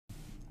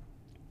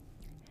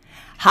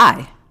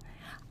Hi,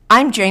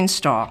 I'm Jane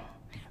Stahl,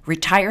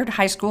 retired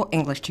high school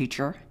English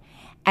teacher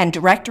and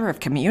Director of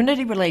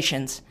Community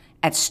Relations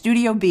at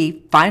Studio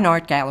B Fine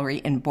Art Gallery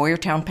in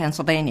Boyertown,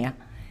 Pennsylvania,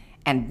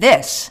 and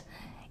this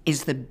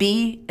is the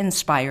Be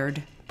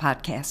Inspired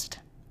podcast.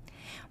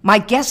 My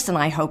guest and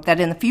I hope that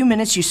in the few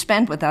minutes you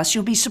spend with us,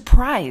 you'll be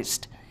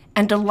surprised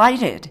and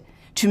delighted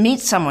to meet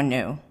someone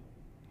new,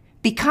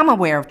 become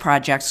aware of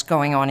projects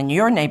going on in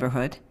your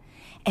neighborhood,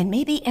 and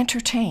maybe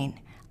entertain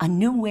a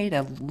new way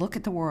to look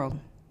at the world.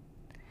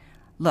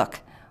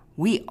 Look,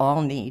 we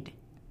all need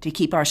to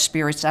keep our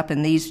spirits up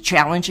in these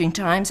challenging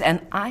times,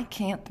 and I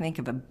can't think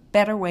of a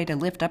better way to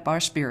lift up our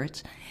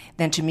spirits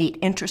than to meet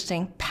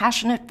interesting,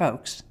 passionate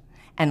folks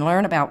and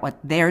learn about what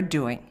they're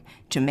doing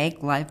to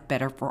make life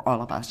better for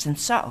all of us. And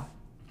so,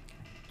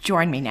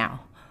 join me now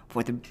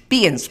for the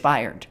Be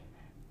Inspired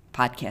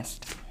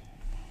podcast.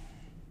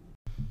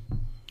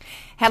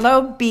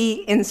 Hello,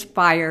 Be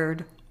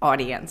Inspired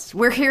audience.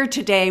 We're here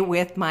today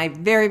with my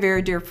very,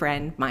 very dear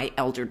friend, my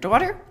elder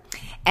daughter,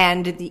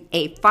 and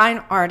a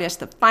fine artist,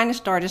 the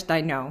finest artist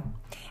I know,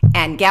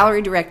 and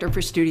gallery director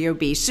for Studio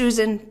B,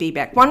 Susan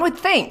Bebeck. One would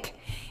think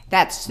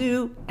that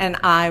Sue and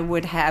I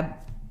would have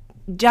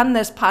done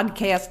this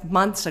podcast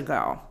months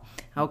ago,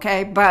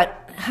 okay?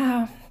 But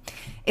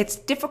it's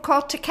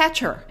difficult to catch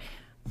her.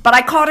 But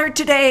I caught her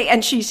today,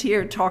 and she's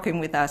here talking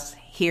with us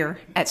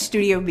here at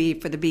Studio B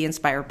for the Be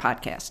Inspired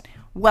podcast.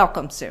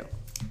 Welcome, Sue.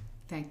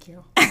 Thank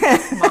you,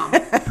 Mom.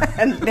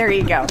 There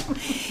you go.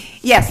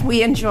 Yes,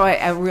 we enjoy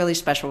a really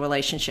special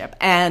relationship.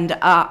 And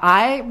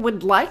I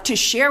would like to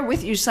share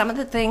with you some of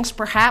the things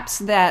perhaps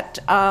that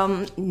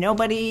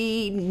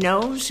nobody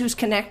knows who's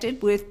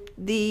connected with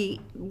the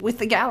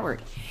gallery.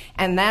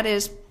 And that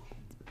is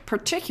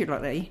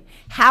particularly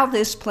how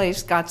this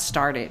place got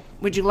started.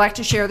 Would you like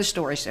to share the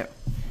story, Sue?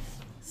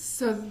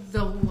 So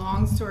the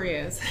long story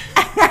is,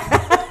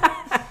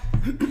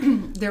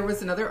 there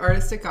was another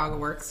artist at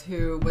Goggleworks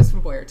who was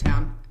from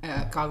Boyertown.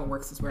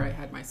 Goggleworks is where I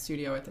had my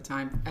studio at the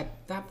time,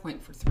 at that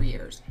point for 3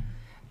 years.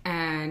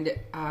 And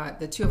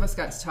the two of us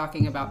got to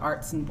talking about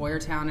arts in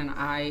Boyertown, and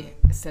I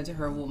said to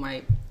her, well,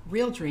 my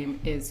real dream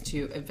is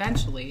to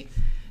eventually,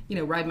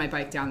 ride my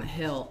bike down the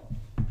hill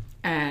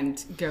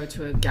and go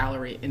to a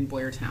gallery in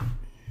Boyertown.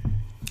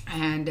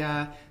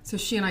 And so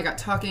she and I got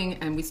talking,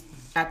 and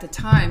at the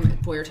time,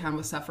 Boyertown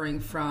was suffering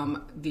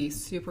from the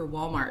super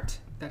Walmart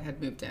that had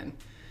moved in.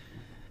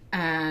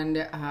 And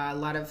a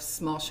lot of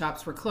small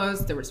shops were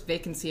closed. There was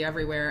vacancy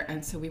everywhere.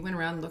 And so we went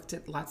around, looked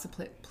at lots of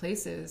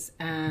places,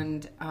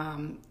 and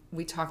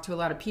we talked to a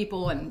lot of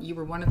people, and you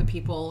were one of the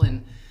people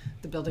in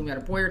the building we had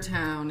at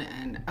Boyertown,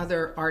 and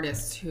other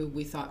artists who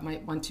we thought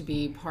might want to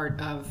be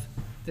part of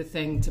the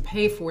thing to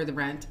pay for the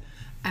rent.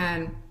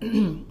 And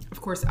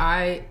of course,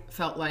 I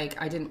felt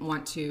like I didn't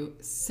want to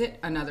sit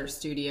another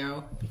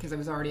studio because I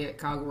was already at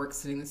Goggleworks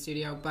sitting in the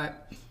studio,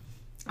 but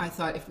I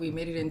thought if we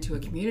made it into a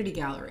community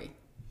gallery,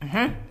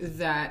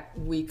 that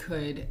we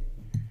could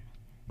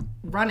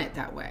run it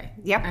that way.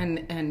 Yep.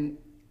 And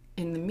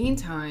in the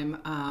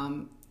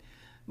meantime,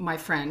 my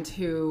friend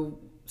who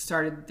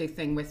started the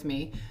thing with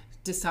me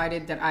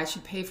decided that I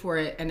should pay for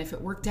it, and if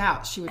it worked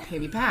out, she would pay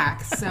me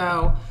back.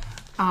 So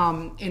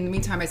in the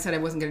meantime, I said I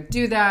wasn't going to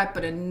do that,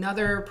 but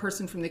another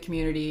person from the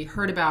community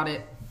heard about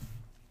it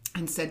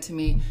and said to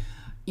me,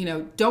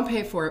 don't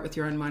pay for it with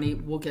your own money.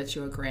 We'll get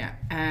you a grant.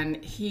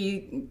 And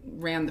he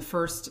ran the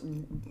first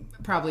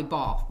probably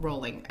ball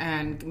rolling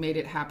and made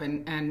it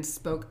happen and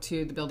spoke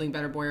to the Building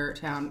Better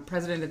Boyertown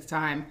president at the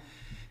time,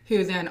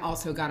 who then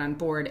also got on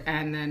board.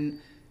 And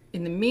then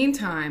in the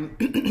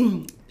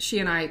meantime, she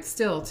and I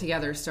still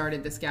together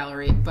started this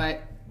gallery,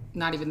 but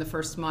not even the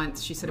first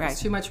month. She said it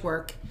was too much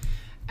work.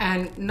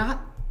 And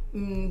not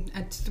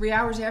at 3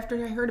 hours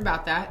after I heard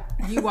about that,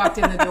 you walked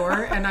in the door,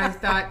 and I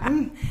thought,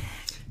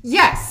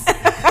 yes.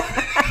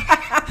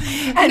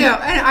 And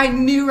I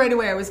knew right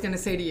away I was going to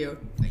say to you,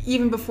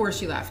 even before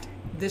she left,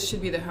 this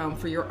should be the home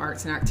for your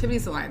Arts and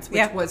Activities Alliance,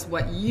 which was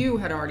what you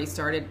had already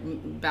started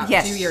about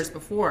 2 years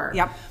before.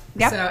 Yep.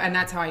 So, and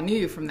that's how I knew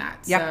you from that.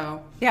 Yep.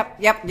 So, Yep.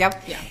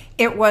 Yeah.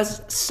 It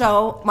was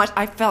so much,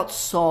 I felt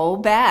so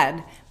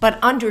bad, but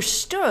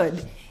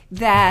understood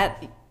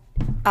that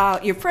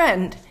your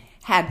friend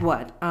had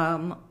what?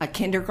 A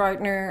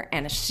kindergartner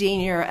and a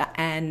senior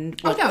and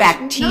was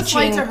back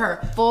teaching to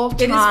her. Full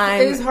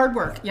time. It is hard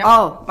work. Yep.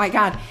 Oh my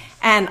God.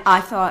 And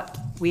I thought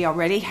we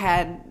already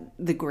had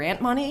the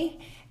grant money,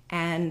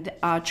 and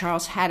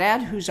Charles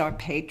Haddad, who's our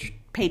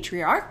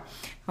patriarch,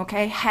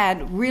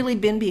 had really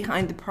been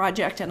behind the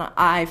project, and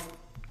I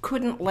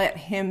couldn't let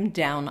him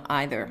down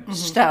either. Mm-hmm.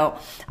 So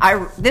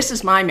this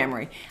is my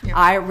memory. Yep.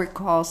 I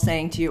recall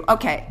saying to you,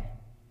 okay,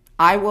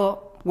 I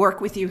will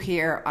work with you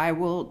here. I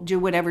will do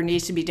whatever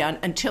needs to be done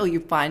until you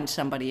find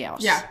somebody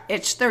else. Yeah.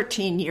 It's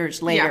 13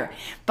 years later,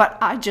 but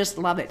I just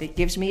love it. It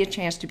gives me a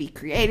chance to be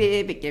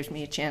creative. It gives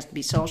me a chance to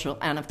be social.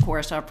 And of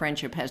course, our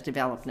friendship has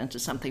developed into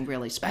something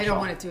really special. I don't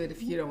want to do it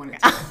if you don't want to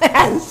do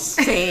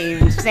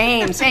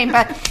it. Same.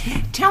 But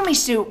tell me,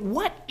 Sue,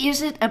 what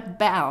is it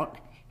about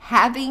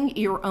having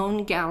your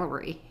own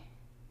gallery?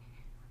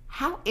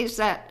 How is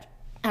that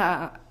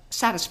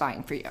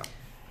satisfying for you?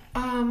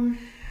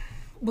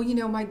 Well, you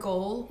know, my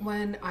goal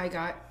when I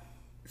got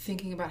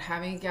thinking about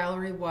having a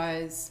gallery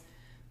was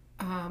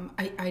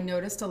I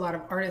noticed a lot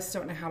of artists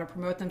don't know how to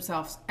promote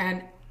themselves.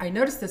 And I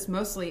noticed this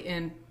mostly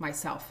in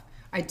myself.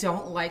 I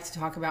don't like to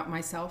talk about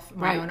myself,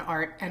 my own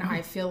art. And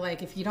I feel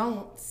like if you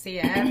don't see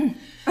it,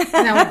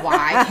 then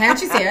why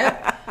can't you see it?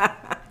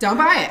 Don't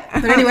buy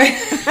it. But anyway,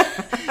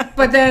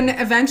 but then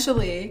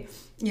eventually,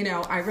 you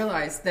know, I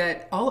realized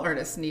that all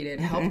artists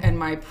needed help. In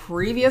my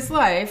previous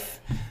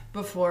life,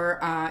 before,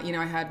 you know,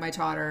 I had my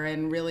daughter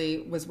and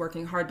really was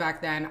working hard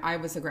back then, I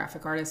was a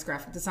graphic artist,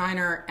 graphic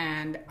designer,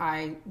 and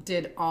I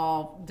did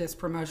all this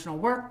promotional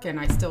work. And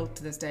I still,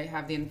 to this day,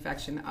 have the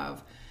infection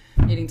of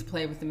needing to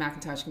play with the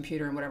Macintosh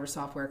computer and whatever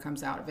software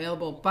comes out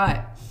available.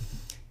 But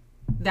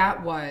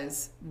that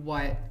was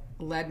what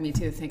led me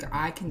to think,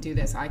 I can do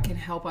this. I can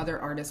help other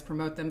artists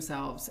promote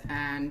themselves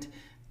and,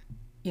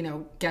 you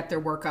know, get their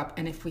work up.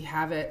 And if we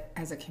have it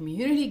as a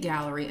community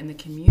gallery and the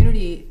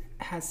community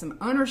has some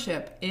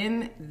ownership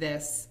in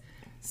this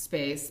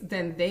space,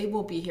 then they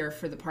will be here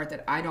for the part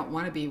that I don't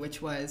want to be,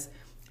 which was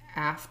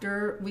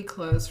after we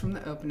close from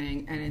the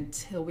opening and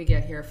until we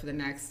get here for the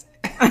next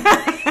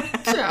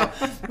show,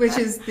 which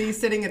is the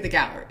sitting at the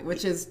gallery,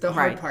 which is the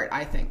hard part,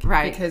 I think,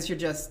 because you're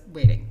just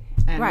waiting.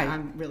 And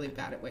I'm really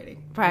bad at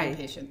waiting. I'm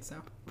impatient, so.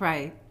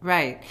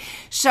 Right.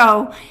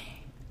 So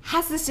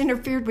has this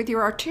interfered with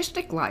your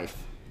artistic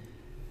life?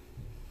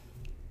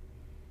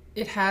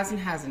 It has and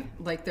hasn't.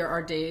 Like, there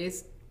are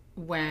days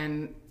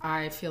when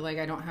I feel like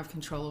I don't have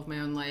control of my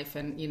own life,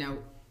 and, you know,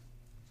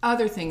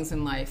 other things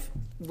in life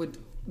would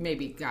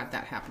maybe got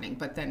that happening,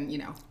 but then, you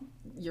know,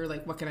 you're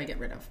like, what can I get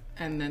rid of?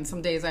 And then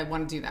some days I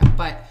want to do that.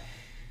 But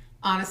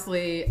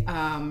honestly,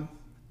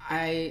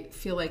 I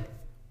feel like,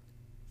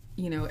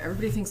 you know,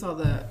 everybody thinks all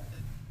the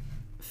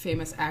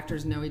famous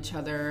actors know each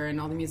other and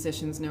all the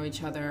musicians know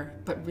each other,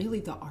 but really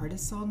the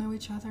artists all know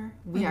each other.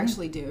 We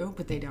actually do,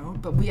 but they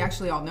don't. But we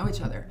actually all know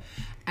each other,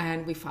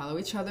 and we follow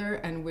each other,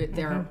 and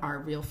they're our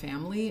real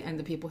family and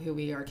the people who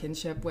we are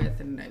kinship with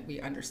and that we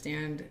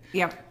understand.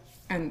 Yep.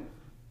 And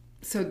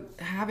so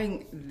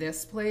having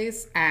this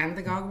place and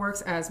the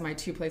Gogglworks as my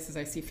two places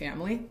I see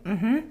family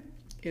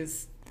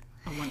is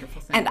a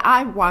wonderful thing. And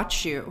I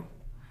watch you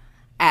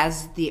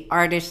as the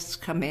artists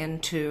come in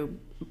to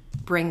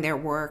bring their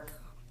work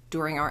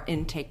during our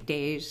intake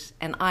days,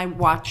 and I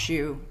watch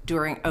you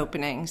during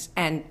openings,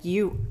 and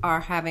you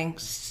are having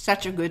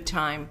such a good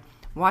time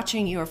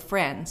watching your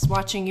friends,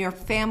 watching your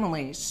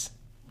families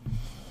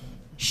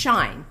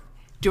shine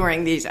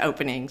during these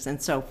openings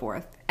and so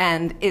forth.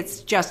 And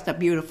it's just a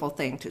beautiful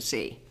thing to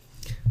see.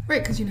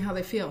 Right, because you know how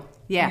they feel.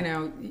 Yeah. You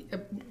know,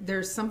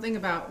 there's something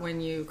about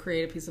when you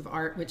create a piece of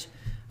art, which,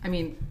 I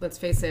mean, let's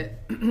face it,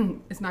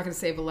 it's not going to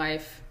save a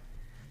life.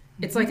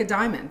 It's like a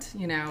diamond,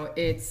 you know,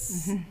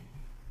 it's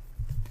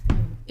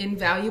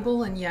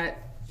invaluable and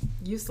yet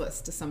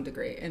useless to some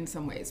degree in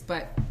some ways,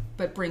 but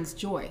brings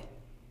joy.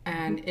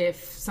 And if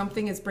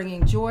something is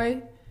bringing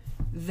joy,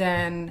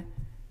 then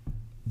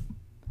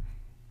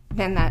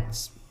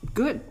that's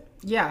good.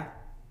 Yeah.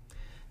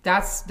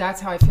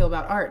 That's how I feel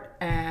about art.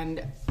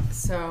 And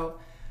so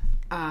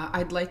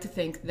I'd like to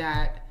think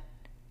that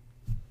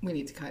we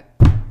need to cut.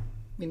 I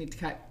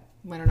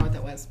don't know what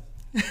that was.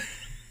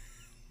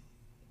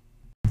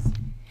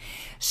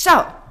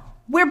 So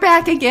we're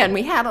back again.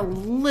 We had a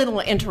little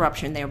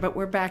interruption there, but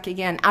we're back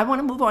again. I want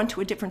to move on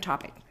to a different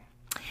topic.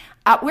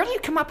 Where do you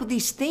come up with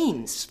these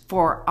themes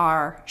for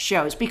our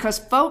shows? Because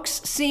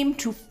folks seem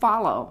to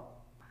follow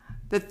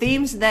the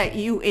themes that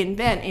you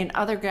invent in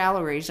other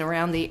galleries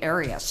around the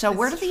area. So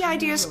where do the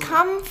ideas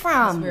come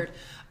from? That's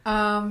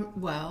weird.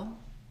 Well,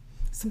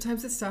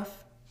 sometimes it's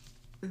stuff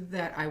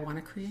that I want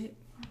to create.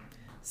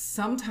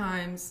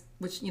 Sometimes,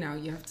 which, you know,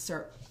 you have to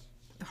start,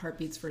 the heart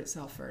beats for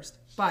itself first.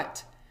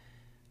 But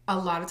a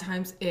lot of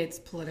times it's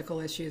political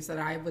issues that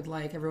I would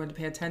like everyone to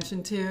pay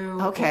attention to.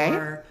 Okay.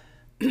 Or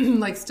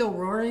like Still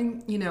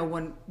Roaring, you know,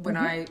 when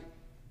I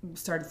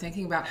started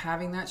thinking about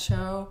having that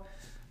show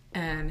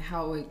and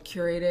how I would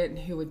curate it and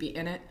who would be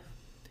in it,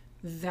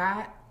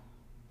 that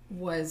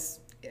was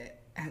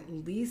at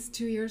least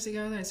 2 years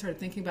ago that I started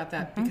thinking about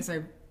that, because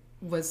I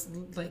was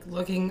like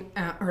looking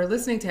at, or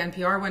listening to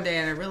NPR one day,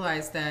 and I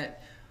realized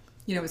that,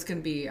 you know, it's going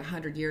to be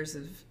 100 years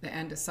of the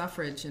end of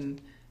suffrage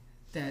and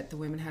that the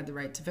women had the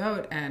right to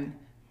vote. And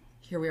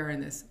here we are in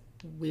this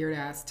weird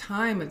ass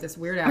time of this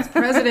weird ass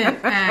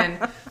president.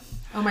 And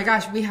oh my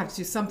gosh, we have to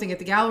do something at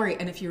the gallery.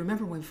 And if you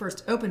remember when we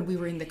first opened, we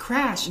were in the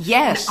Crash.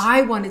 Yes. And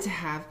I wanted to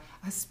have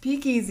a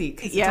speakeasy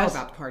because it's all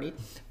about the party.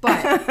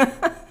 But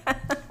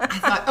I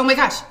thought, oh my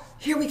gosh,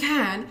 here we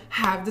can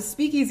have the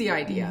speakeasy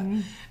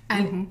idea.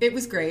 And it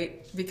was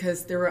great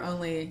because there were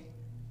only,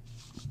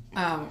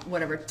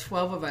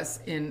 12 of us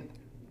in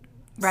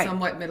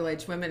somewhat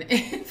middle-aged women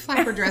in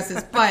flapper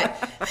dresses,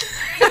 but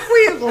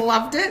we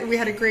loved it. We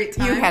had a great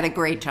time. You had a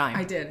great time.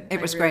 I did.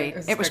 It was great. It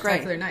was a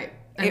spectacular night.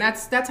 And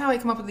that's how I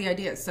come up with the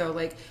ideas. So,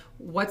 like,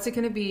 what's it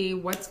going to be?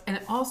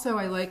 And also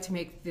I like to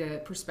make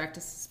the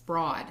prospectus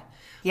broad.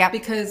 Yeah.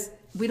 Because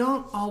we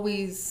don't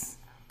always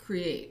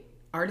create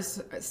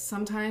artists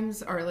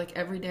sometimes are like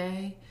every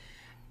day,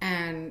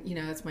 and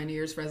it's my New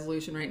Year's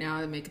resolution right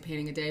now to make a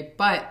painting a day,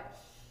 but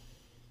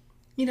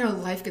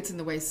life gets in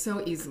the way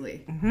so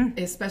easily,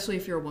 especially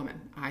if you're a woman,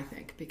 I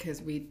think,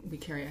 because we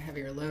carry a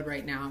heavier load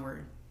right now. We're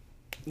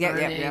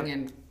learning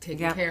and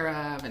taken care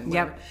of and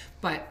whatever.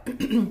 But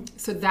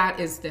so that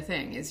is the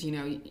thing is,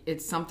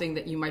 it's something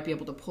that you might be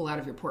able to pull out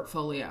of your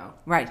portfolio.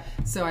 Right.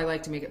 So I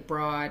like to make it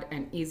broad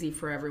and easy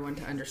for everyone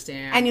to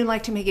understand. And you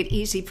like to make it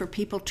easy for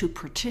people to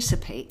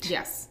participate.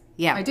 Yes.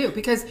 Yeah. I do,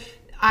 because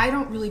I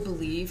don't really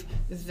believe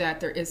that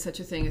there is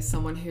such a thing as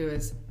someone who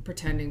is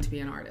pretending to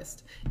be an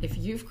artist. If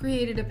you've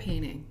created a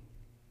painting,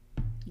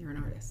 you're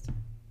an artist.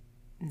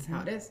 That's how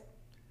it is.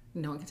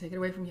 No one can take it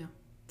away from you.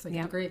 It's like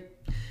a degree.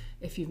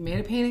 If you've made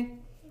a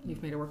painting,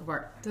 you've made a work of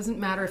art. Doesn't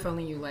matter if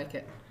only you like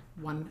it.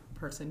 One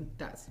person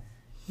does.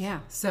 Yeah.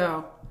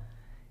 So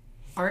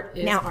art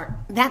is art.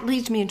 That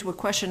leads me into a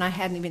question I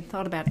hadn't even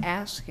thought about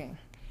asking.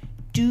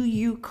 Do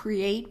you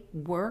create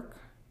work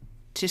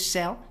to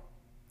sell?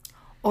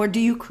 Or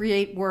do you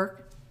create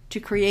work to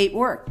create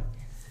work?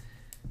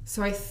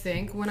 So I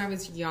think when I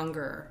was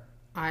younger,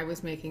 I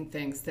was making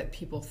things that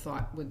people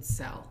thought would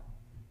sell.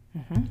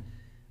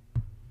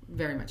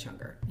 Very much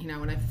younger.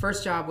 When my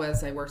first job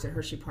was, I worked at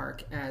Hershey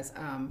Park as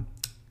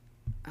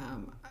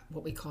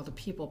what we called a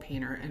people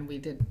painter, and we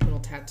did little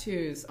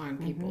tattoos on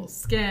people's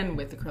skin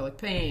with acrylic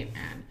paint,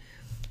 and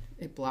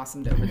it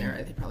blossomed over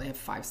there. They probably have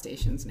 5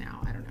 stations now.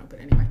 I don't know.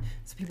 But anyway,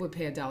 so people would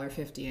pay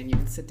 $1.50 and you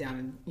would sit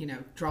down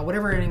and, draw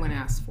whatever anyone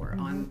asked for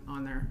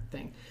on their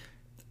thing.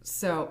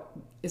 So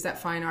is that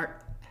fine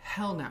art?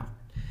 Hell no.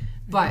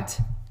 But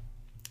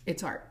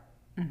it's art.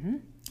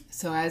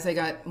 So as I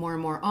got more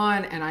and more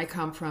on, and I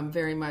come from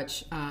very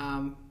much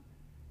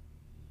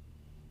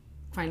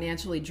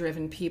financially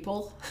driven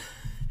people.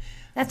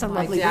 That's a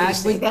lovely way to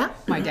say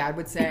that. My dad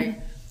would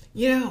say,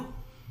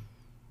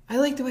 I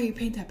like the way you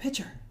paint that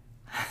picture.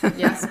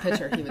 Yes,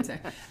 picture, he would say.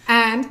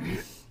 And,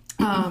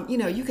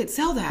 you could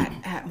sell that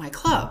at my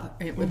club.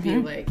 It would be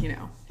like,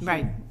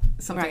 right,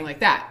 something like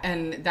that.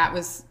 And that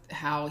was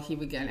how he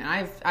would get it.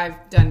 And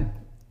I've done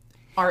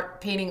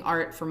painting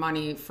art for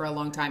money for a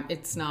long time.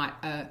 It's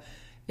not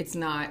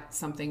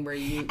something where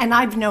you... And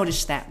I've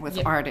noticed that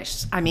with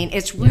artists. I mean,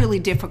 it's really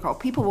difficult.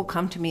 People will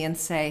come to me and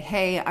say,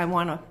 hey, I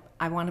want a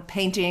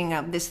painting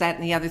of this, that,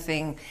 and the other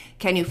thing.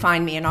 Can you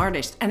find me an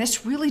artist? And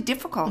it's really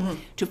difficult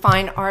to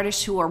find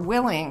artists who are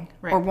willing,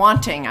 or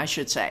wanting, I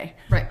should say,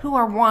 who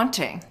are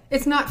wanting.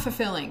 It's not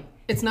fulfilling.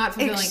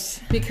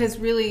 Because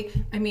really,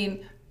 I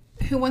mean,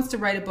 who wants to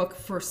write a book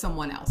for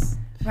someone else?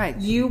 Right.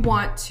 You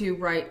want to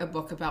write a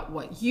book about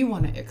what you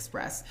want to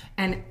express.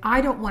 And I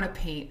don't want to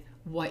paint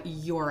what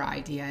your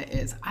idea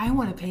is. I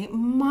want to paint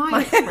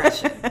my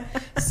expression.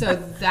 So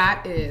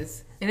that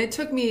is... And it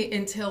took me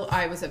until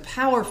I was a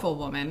powerful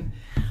woman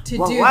to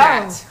do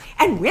that.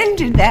 And when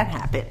did that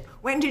happen?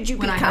 When did you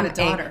become I had a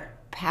daughter.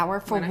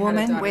 Powerful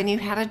woman? When you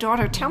had a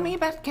daughter? Tell me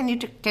about. Can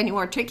you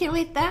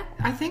articulate that?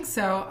 I think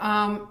so.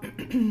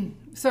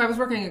 So I was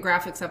working in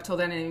graphics up till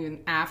then, and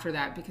even after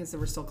that, because there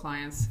were still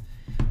clients.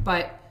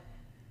 But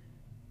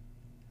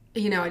I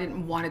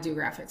didn't want to do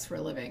graphics for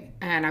a living,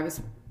 and I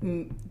was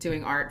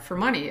doing art for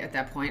money at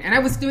that point, and I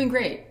was doing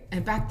great.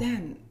 And back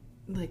then,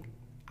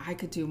 I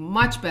could do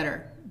much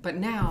better. But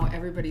now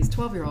everybody's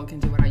 12-year-old can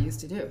do what I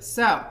used to do.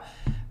 So,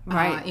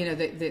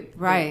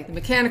 the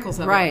mechanicals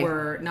of it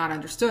were not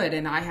understood.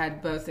 And I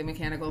had both the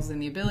mechanicals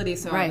and the ability,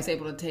 so I was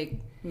able to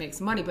make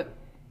some money. But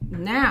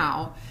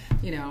now,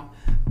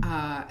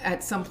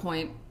 at some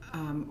point,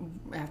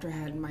 after I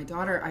had my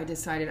daughter, I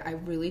decided I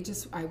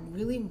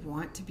really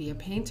want to be a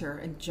painter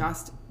and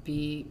just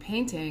be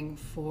painting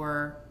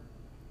for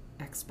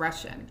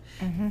expression.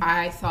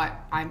 I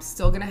thought I'm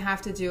still going to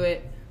have to do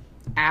it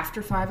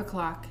after 5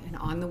 o'clock and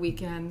on the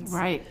weekends.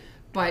 Right.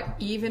 But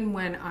even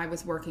when I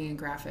was working in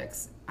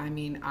graphics, I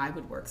mean, I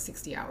would work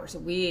 60 hours a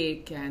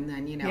week, and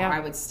then, I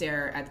would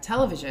stare at the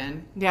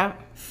television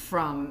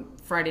from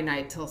Friday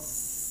night till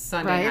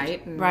Sunday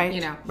night, and,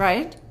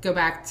 go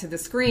back to the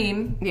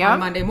screen on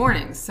Monday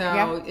morning.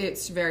 So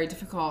it's very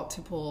difficult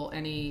to pull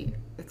any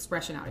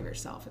expression out of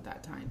yourself at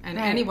that time. And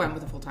anyone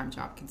with a full-time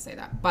job can say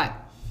that. But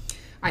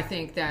I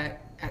think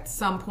that at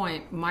some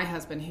point, my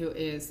husband, who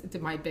is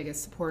my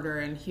biggest supporter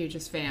and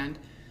hugest fan,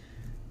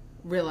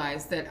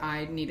 realized that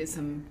I needed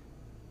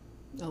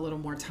a little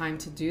more time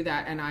to do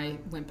that, and I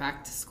went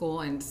back to school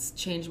and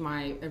changed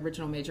my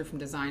original major from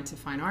design to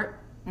fine art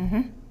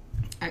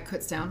at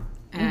Kutztown,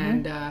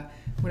 and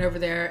went over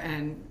there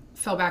and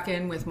fell back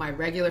in with my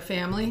regular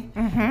family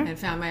and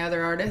found my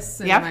other artists,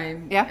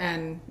 and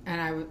and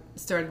I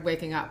started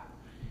waking up.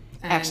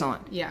 And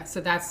excellent. Yeah,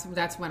 so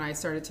that's when I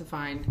started to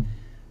find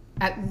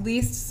at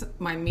least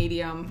my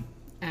medium,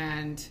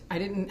 and I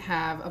didn't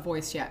have a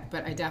voice yet,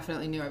 but I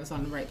definitely knew I was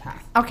on the right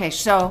path. Okay,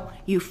 so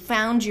you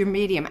found your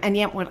medium, and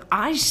yet what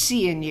I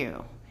see in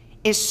you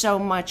is so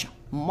much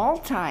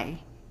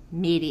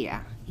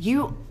multimedia.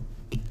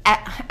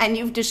 And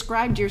you've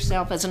described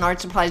yourself as an art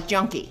supplies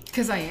junkie.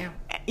 Because I am.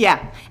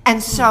 Yeah,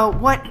 and so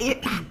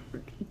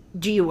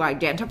do you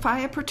identify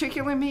a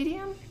particular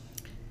medium?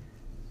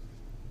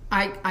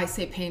 I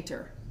say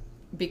painter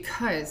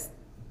because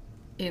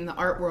in the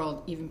art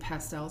world, even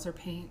pastels are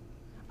paint.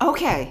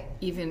 Okay.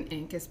 Even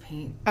ink is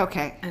paint.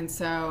 Okay. And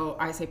so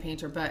I say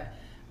painter, but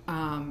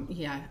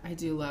yeah, I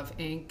do love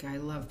ink. I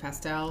love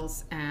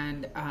pastels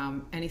and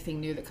anything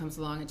new that comes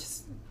along. I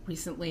just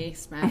recently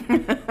spent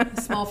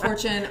a small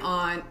fortune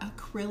on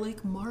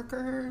acrylic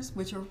markers,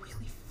 which are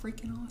really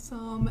freaking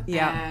awesome.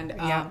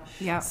 Yeah.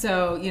 And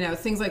so, you know,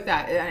 things like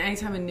that.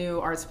 Anytime a new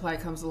art supply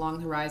comes along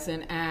the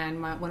horizon,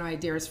 and one of my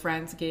dearest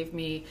friends gave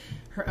me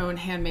her own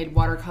handmade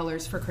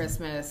watercolors for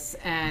Christmas.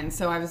 And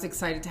so I was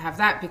excited to have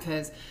that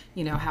because,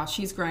 you know, how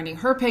she's grinding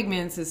her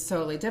pigments is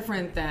totally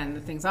different than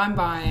the things I'm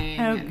buying.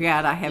 Oh, and,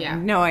 God, I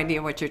have no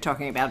idea what you're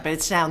talking about, but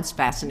it sounds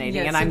fascinating,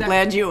 Yeah, and so I'm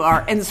glad you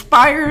are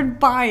inspired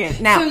by it.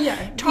 Now, So,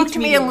 talk each to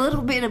me a medium-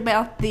 little bit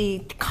about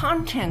the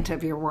content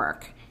of your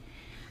work.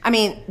 I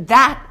mean,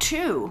 that,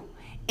 too,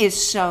 is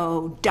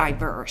so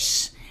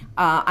diverse.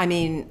 I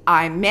mean,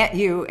 I met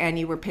you, and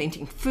you were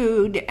painting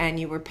food, and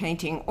you were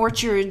painting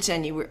orchards,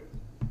 and you were...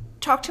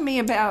 Talk to me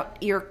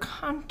about your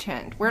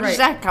content. Where does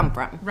that come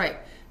from? Right.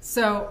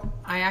 So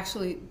I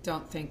actually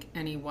don't think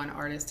any one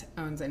artist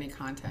owns any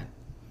content,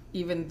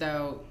 even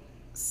though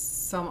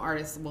some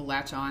artists will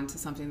latch on to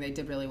something they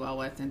did really well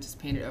with and just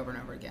paint it over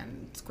and over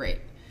again. It's great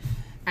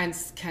and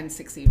can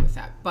succeed with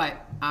that.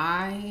 But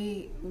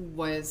I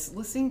was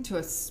listening to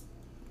a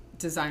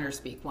designer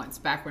speak once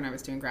back when I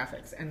was doing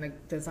graphics, and the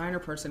designer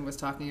person was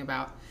talking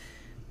about,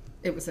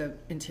 it was an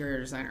interior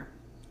designer,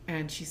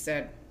 and she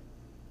said,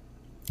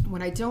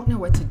 when I don't know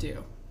what to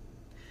do,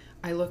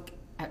 I look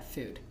at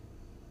food.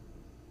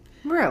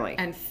 Really?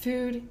 And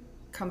food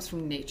comes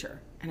from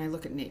nature, and I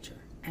look at nature.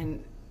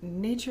 And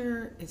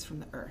nature is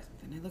from the earth,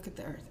 and I look at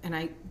the earth, and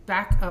I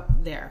back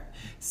up there.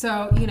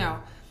 So, you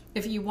know,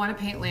 if you want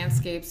to paint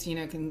landscapes, you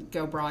know, can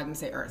go broad and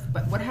say earth.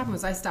 But what happened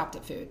was I stopped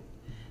at food.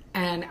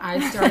 And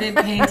I started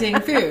painting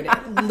food,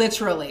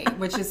 literally,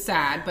 which is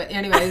sad. But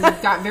anyways,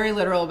 got very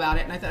literal about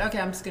it. And I thought, okay,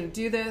 I'm just going to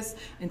do this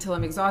until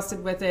I'm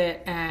exhausted with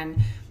it.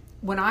 And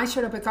when I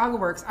showed up at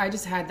Goggleworks, I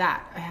just had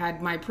that. I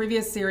had my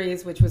previous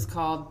series, which was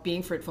called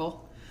Being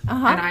Fruitful.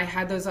 And I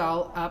had those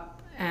all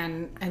up,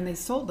 and they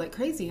sold like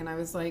crazy. And I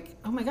was like,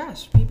 oh my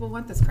gosh, people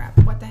want this crap.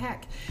 What the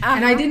heck?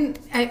 And I didn't,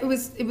 it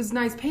was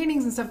nice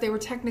paintings and stuff. They were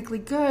technically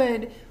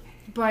good,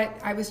 but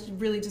I was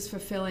really just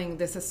fulfilling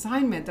this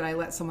assignment that I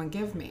let someone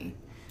give me.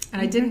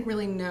 And I didn't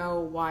really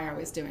know why I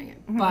was doing it.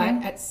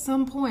 But at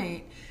some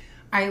point,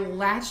 I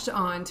latched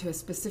on to a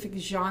specific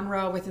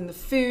genre within the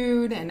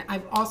food, and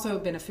I've also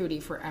been a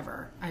foodie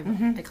forever. I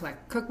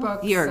collect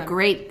cookbooks. You're a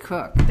great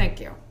cook. Thank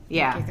you.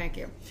 Yeah. Thank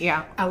you.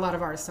 Yeah. A lot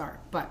of artists are.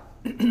 But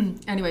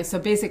anyway, so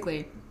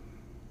basically,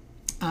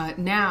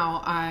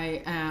 now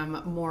I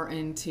am more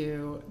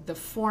into the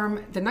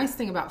form. The nice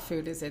thing about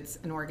food is it's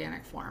an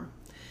organic form.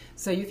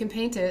 So you can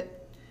paint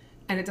it,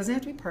 and it doesn't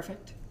have to be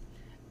perfect,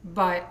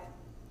 but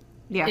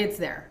it's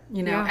there,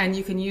 you know, and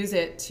you can use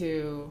it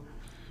to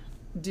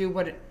do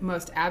what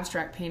most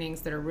abstract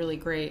paintings that are really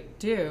great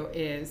do,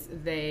 is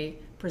they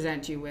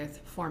present you with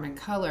form and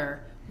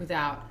color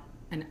without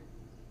an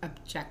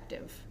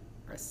objective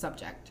or a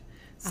subject.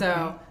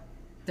 So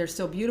they're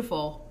still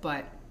beautiful,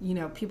 but, you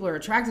know, people are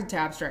attracted to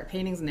abstract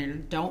paintings and they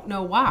don't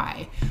know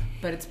why,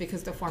 but it's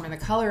because the form and the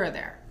color are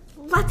there.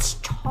 Let's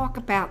talk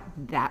about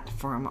that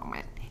for a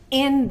moment.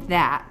 In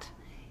that,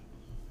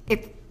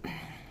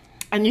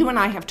 and you and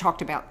I have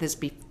talked about this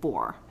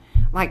before.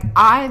 Like,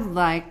 I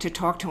like to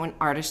talk to an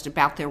artist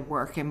about their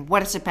work and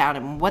what it's about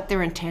and what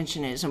their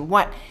intention is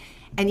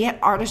and yet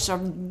artists are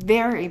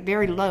very,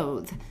 very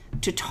loath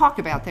to talk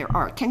about their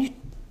art. Can you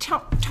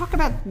talk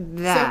about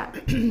that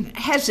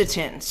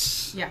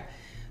hesitance? Yeah.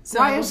 So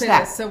Why I will is say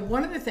that? this. So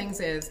one of the things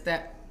is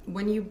that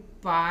when you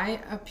buy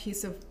a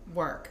piece of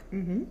work,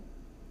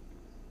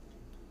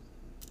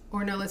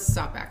 or no, let's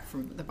stop back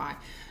from the buy.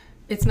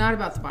 It's not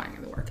about the buying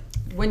of the work.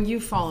 When you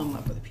fall in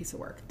love with a piece of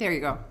work, There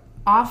you go.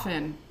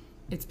 often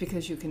it's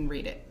because you can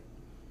read it.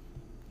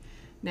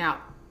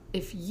 Now,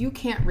 if you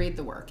can't read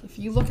the work, if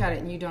you look at it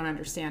and you don't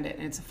understand it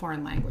and it's a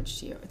foreign language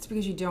to you, it's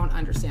because you don't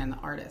understand the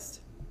artist.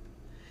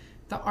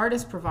 The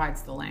artist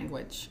provides the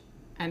language.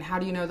 And how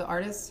do you know the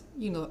artist?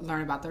 You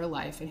learn about their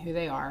life and who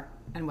they are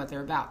and what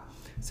they're about.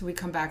 So we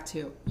come back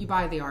to, you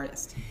buy the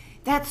artist.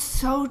 That's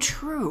so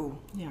true.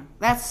 Yeah.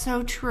 That's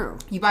so true.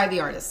 You buy the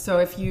artist. So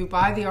if you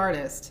buy the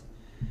artist,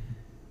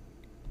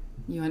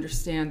 you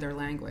understand their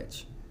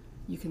language.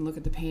 You can look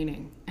at the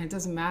painting, and it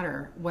doesn't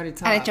matter what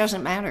it's of. And it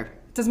doesn't matter.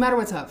 It doesn't matter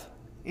what's of,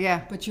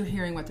 Yeah. but you're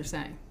hearing what they're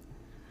saying.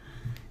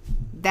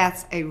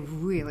 That's a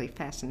really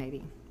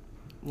fascinating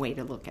way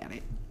to look at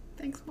it.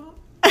 Thanks, Mom.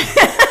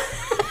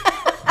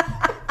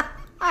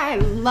 I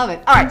love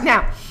it. All right,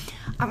 now,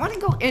 I want to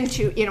go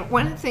into,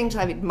 one of the things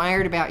I've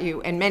admired about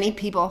you, and many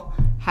people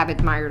have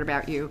admired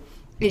about you,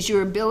 is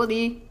your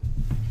ability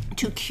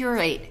to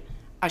curate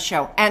a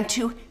show and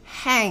to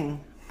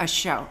hang a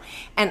show.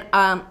 And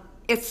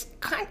it's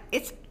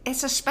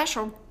a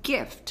special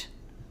gift.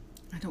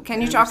 I don't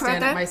Can you talk about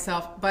understand it that?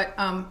 myself, but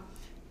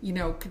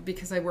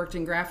because I worked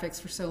in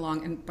graphics for so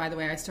long, and by the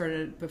way, I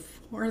started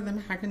before the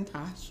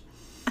Macintosh.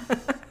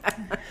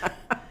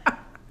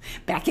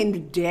 Back in the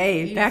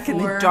day, back in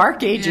the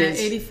dark ages.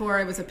 Yeah, 84,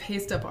 I was a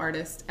paste-up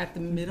artist at the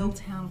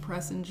Middletown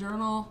Press and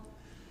Journal.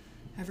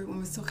 Everyone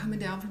was still coming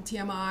down from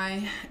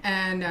TMI.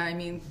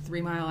 And,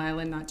 3 Mile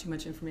Island, not too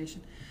much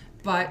information.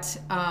 But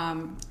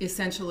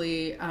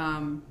essentially,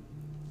 I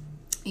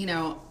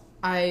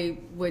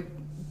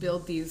would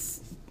build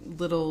these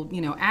little,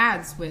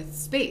 ads with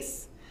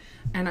space.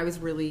 And I was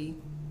really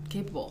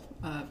capable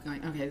of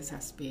going, okay, this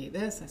has to be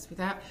this, has to be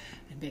that,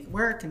 and make it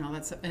work and all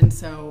that stuff.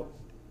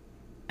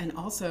 And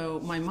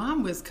also, my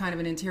mom was kind of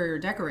an interior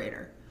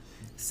decorator.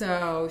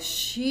 So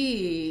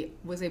she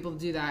was able to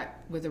do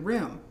that with a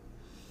room.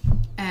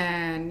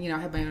 And, I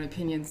had my own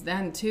opinions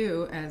then,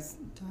 too, as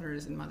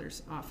daughters and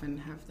mothers often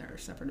have their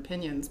separate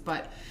opinions.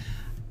 But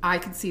I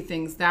could see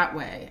things that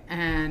way.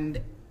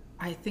 And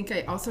I think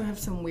I also have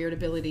some weird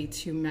ability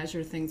to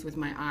measure things with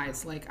my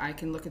eyes. Like, I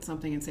can look at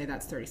something and say,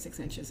 that's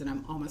 36 inches, and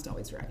I'm almost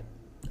always right.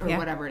 Or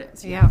whatever it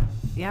is. Yeah.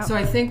 So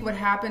I think what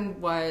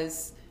happened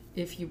was,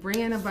 if you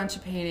bring in a bunch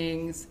of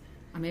paintings,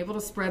 I'm able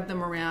to spread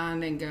them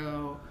around and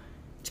go,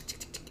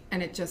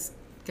 and it just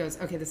goes,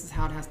 okay, this is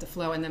how it has to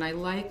flow. And then I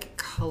like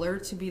color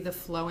to be the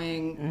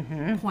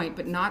flowing point,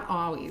 but not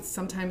always.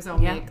 Sometimes I'll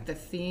make the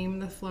theme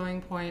the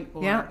flowing point,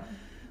 or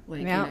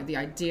the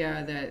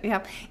idea that...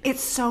 Yeah,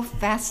 it's so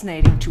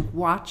fascinating to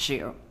watch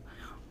you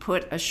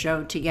put a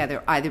show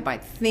together, either by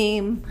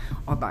theme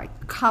or by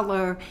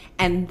color,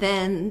 and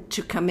then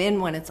to come in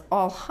when it's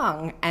all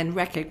hung and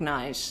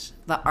recognize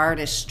the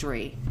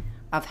artistry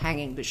of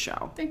hanging the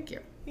show. Thank you.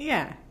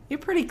 Yeah, you're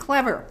pretty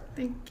clever.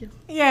 Thank you.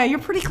 Yeah, you're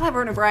pretty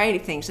clever in a variety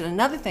of things. And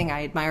another thing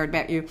I admired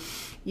about you,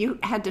 you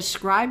had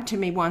described to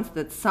me once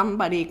that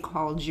somebody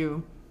called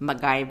you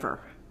MacGyver.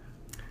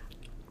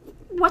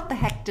 What the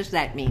heck does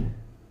that mean?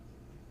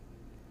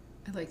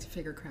 I like to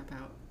figure crap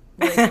out.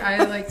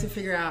 I like to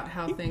figure out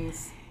how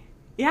things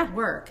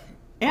work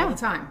all the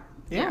time.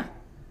 Yeah.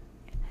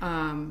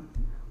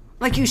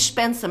 Like you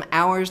spent some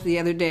hours the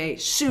other day,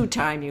 Sue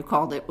time you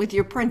called it, with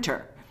your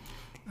printer.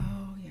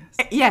 Oh,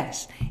 yes.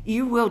 Yes.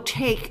 You will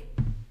take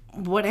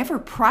whatever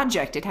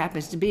project it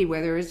happens to be,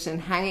 whether it's in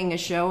hanging a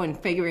show and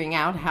figuring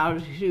out how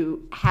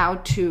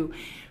to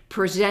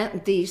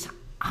present these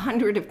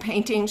 100 of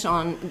paintings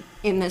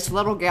in this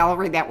little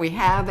gallery that we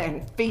have,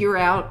 and figure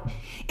out.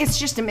 It's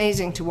just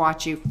amazing to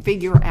watch you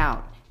figure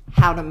out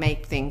how to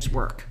make things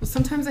work. Well,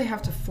 sometimes I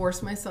have to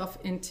force myself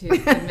into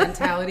the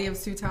mentality of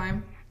Sue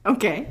time.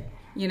 Okay.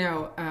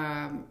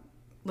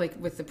 Like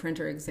with the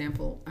printer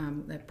example,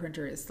 that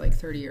printer is like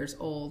 30 years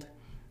old,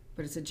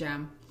 but it's a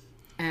gem.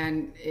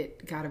 And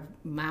it got a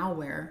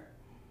malware.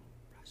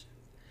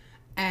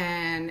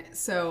 And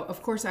so,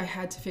 of course, I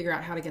had to figure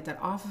out how to get that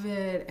off of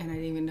it. And I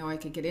didn't even know I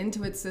could get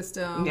into its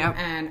system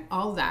and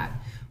all that.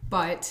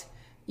 But,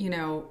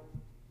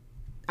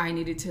 I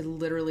needed to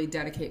literally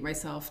dedicate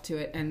myself to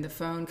it. And the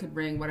phone could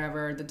ring,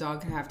 whatever. The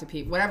dog could have to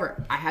pee,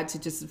 whatever. I had to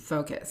just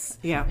focus.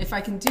 Yeah. If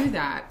I can do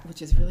that,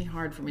 which is really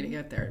hard for me to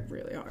get there,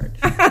 really hard,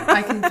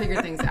 I can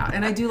figure things out.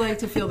 And I do like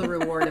to feel the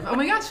reward of, oh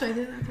my gosh, I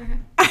did that. Okay.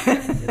 I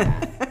did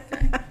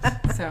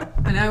that. Okay. So,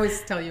 and I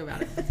always tell you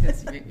about it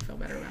because you make me feel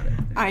better about it.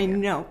 I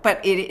know,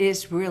 but it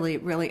is really,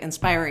 really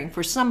inspiring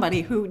for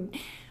somebody who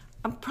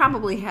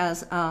probably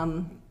has,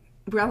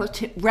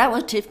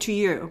 relative to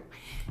you,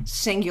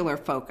 singular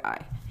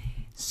foci.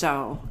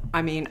 So,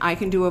 I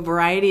can do a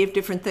variety of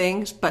different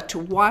things, but to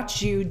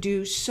watch you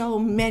do so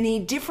many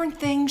different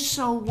things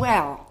so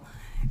well,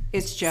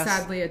 it's just...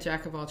 Sadly, a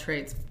jack of all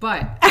trades.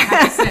 But I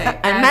have to say...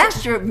 a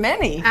master of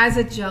many. As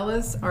a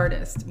jealous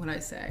artist, when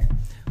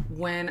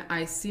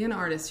I see an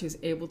artist who's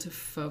able to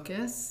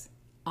focus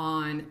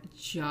on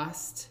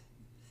just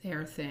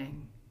their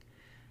thing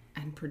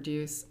and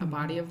produce a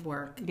body of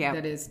work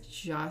that is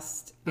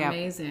just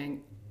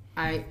amazing,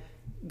 I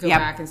go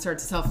back and start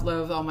to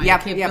self-loathe all my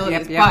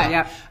capabilities.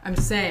 But I'm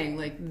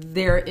saying,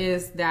 there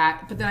is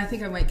that. But then I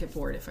think I might get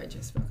bored if I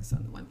just focus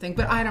on the one thing.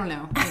 But I don't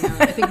know.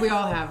 I think we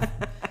all have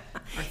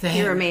our thing.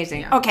 You're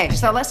amazing. Yeah. Okay,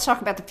 so let's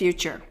talk about the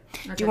future.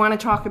 Okay. Do you want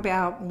to talk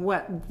about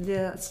what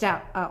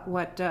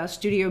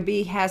Studio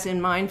B has in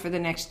mind for the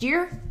next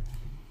year?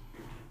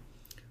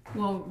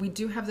 Well, we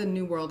do have the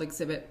New World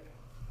exhibit,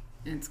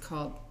 and it's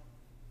called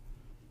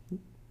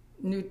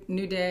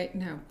New Day.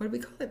 No, what do we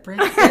call it?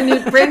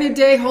 Brand new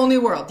day, whole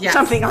new world. Yes,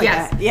 something like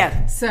that.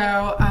 Yeah.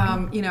 So,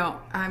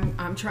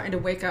 I'm trying to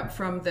wake up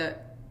from the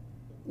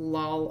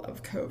lull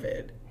of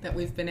COVID that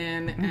we've been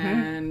in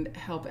and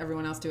help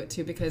everyone else do it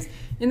too. Because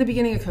in the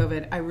beginning of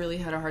COVID, I really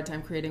had a hard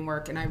time creating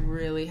work, and I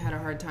really had a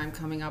hard time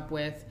coming up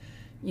with.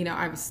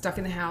 I was stuck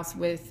in the house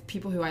with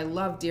people who I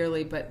love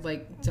dearly, but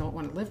don't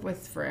want to live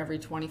with for every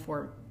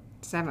 24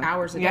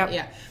 hours a day.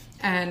 Yeah.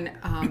 And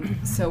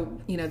so,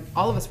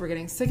 all of us were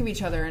getting sick of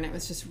each other, and it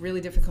was just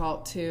really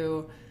difficult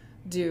to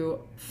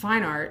do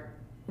fine art,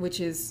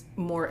 which is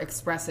more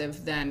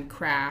expressive than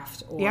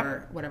craft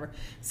or whatever.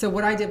 So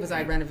what I did was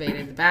I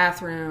renovated the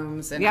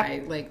bathrooms, and I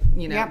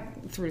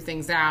threw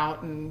things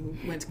out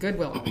and went to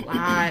Goodwill a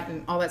lot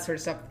and all that sort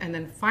of stuff. And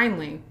then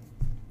finally,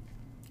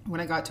 when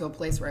I got to a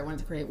place where I wanted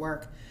to create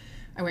work,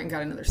 I went and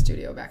got another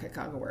studio back at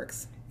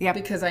GoggleWorks. Yep.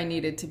 Because I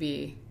needed to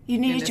be. You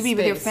needed in a to be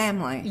with your space.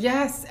 family.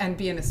 Yes, and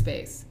be in a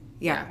space.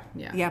 Yeah.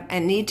 Yeah. Yep.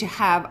 And need to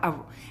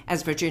have,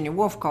 as Virginia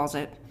Woolf calls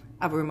it,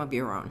 a room of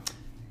your own.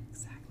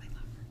 Exactly.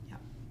 Love her. Yep.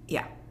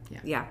 Yeah. Yeah.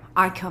 Yeah.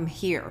 I come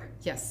here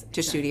Yes.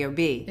 to Studio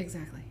B.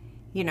 Exactly.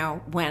 You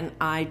know, when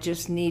I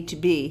just need to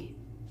be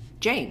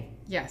Jane.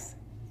 Yes.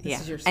 Yeah.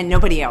 Is your And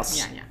nobody else.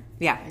 Yeah, yeah.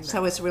 Yeah. Exactly.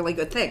 So it's a really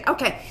good thing.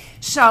 Okay.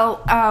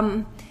 So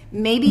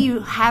maybe you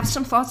have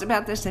some thoughts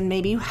about this and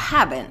maybe you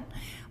haven't.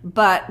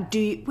 But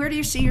where do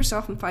you see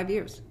yourself in 5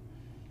 years?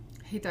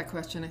 I hate that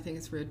question. I think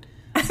it's rude.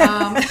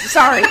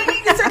 Sorry.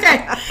 It's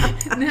okay.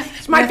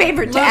 It's my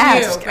favorite to Love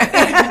ask. You.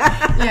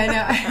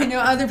 Yeah, I know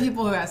other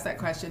people who ask that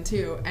question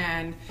too.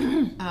 And,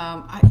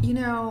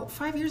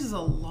 5 years is a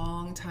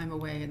long time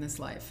away in this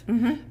life.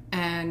 Mm-hmm.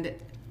 And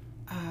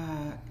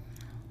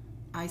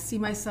I see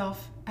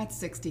myself at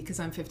 60 because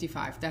I'm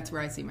 55. That's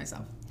where I see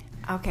myself.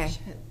 Okay.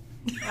 Shit.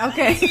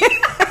 Okay.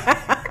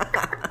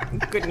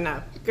 Good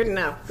enough. Good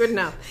enough. Good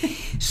enough.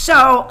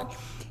 So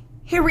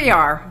here we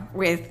are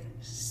with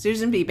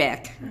Susan B.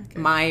 Beck,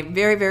 my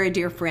very, very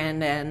dear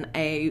friend and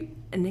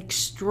an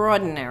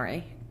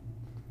extraordinary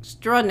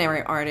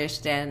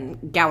artist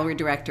and gallery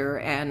director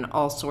and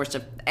all sorts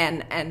of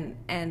and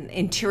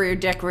interior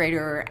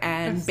decorator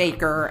and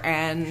baker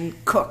and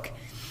cook.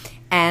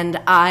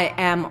 And I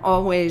am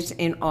always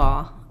in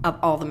awe of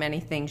all the many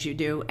things you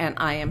do, and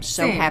I am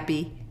so Same.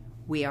 happy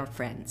we are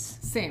friends.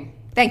 Same.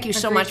 Thank you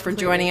so Agreed much for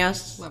completely. joining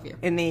us Love you.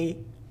 in the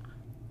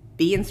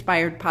Be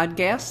Inspired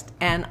podcast.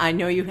 And I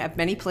know you have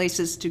many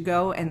places to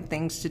go and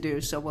things to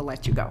do, so we'll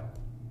let you go.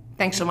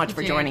 Thanks so much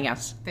for Jane. joining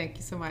us. Thank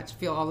you so much.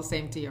 Feel all the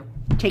same to you.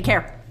 Take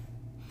care.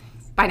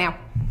 Bye now.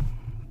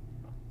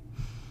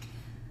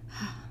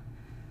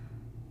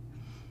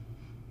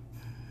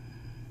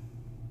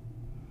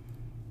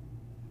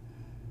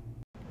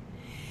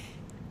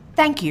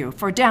 Thank you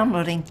for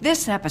downloading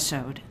this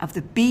episode of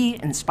the Be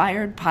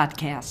Inspired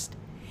podcast.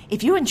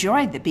 If you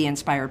enjoyed the Be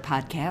Inspired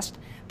podcast,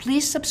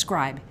 please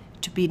subscribe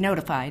to be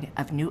notified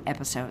of new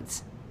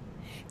episodes.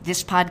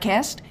 This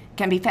podcast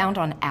can be found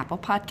on Apple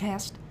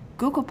Podcast,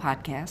 Google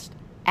Podcast,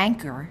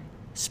 Anchor,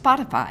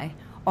 Spotify,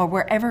 or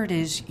wherever it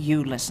is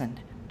you listen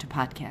to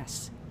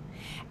podcasts.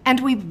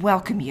 And we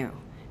welcome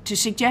you to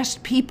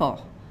suggest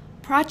people,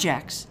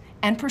 projects,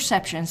 and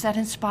perceptions that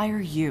inspire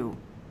you.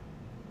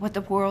 What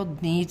the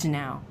world needs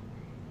now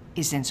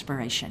is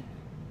inspiration.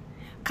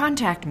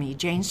 Contact me,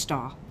 Jane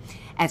Stahl,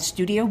 at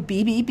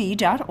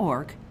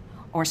studiobbb.org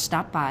or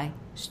stop by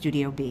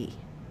Studio B.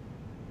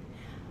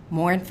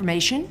 More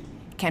information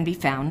can be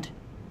found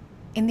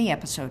in the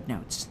episode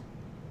notes.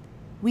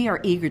 We are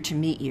eager to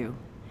meet you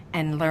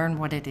and learn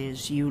what it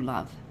is you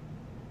love.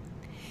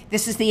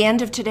 This is the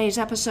end of today's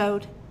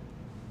episode,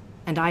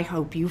 and I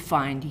hope you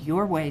find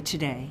your way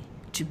today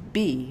to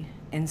be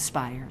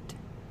inspired.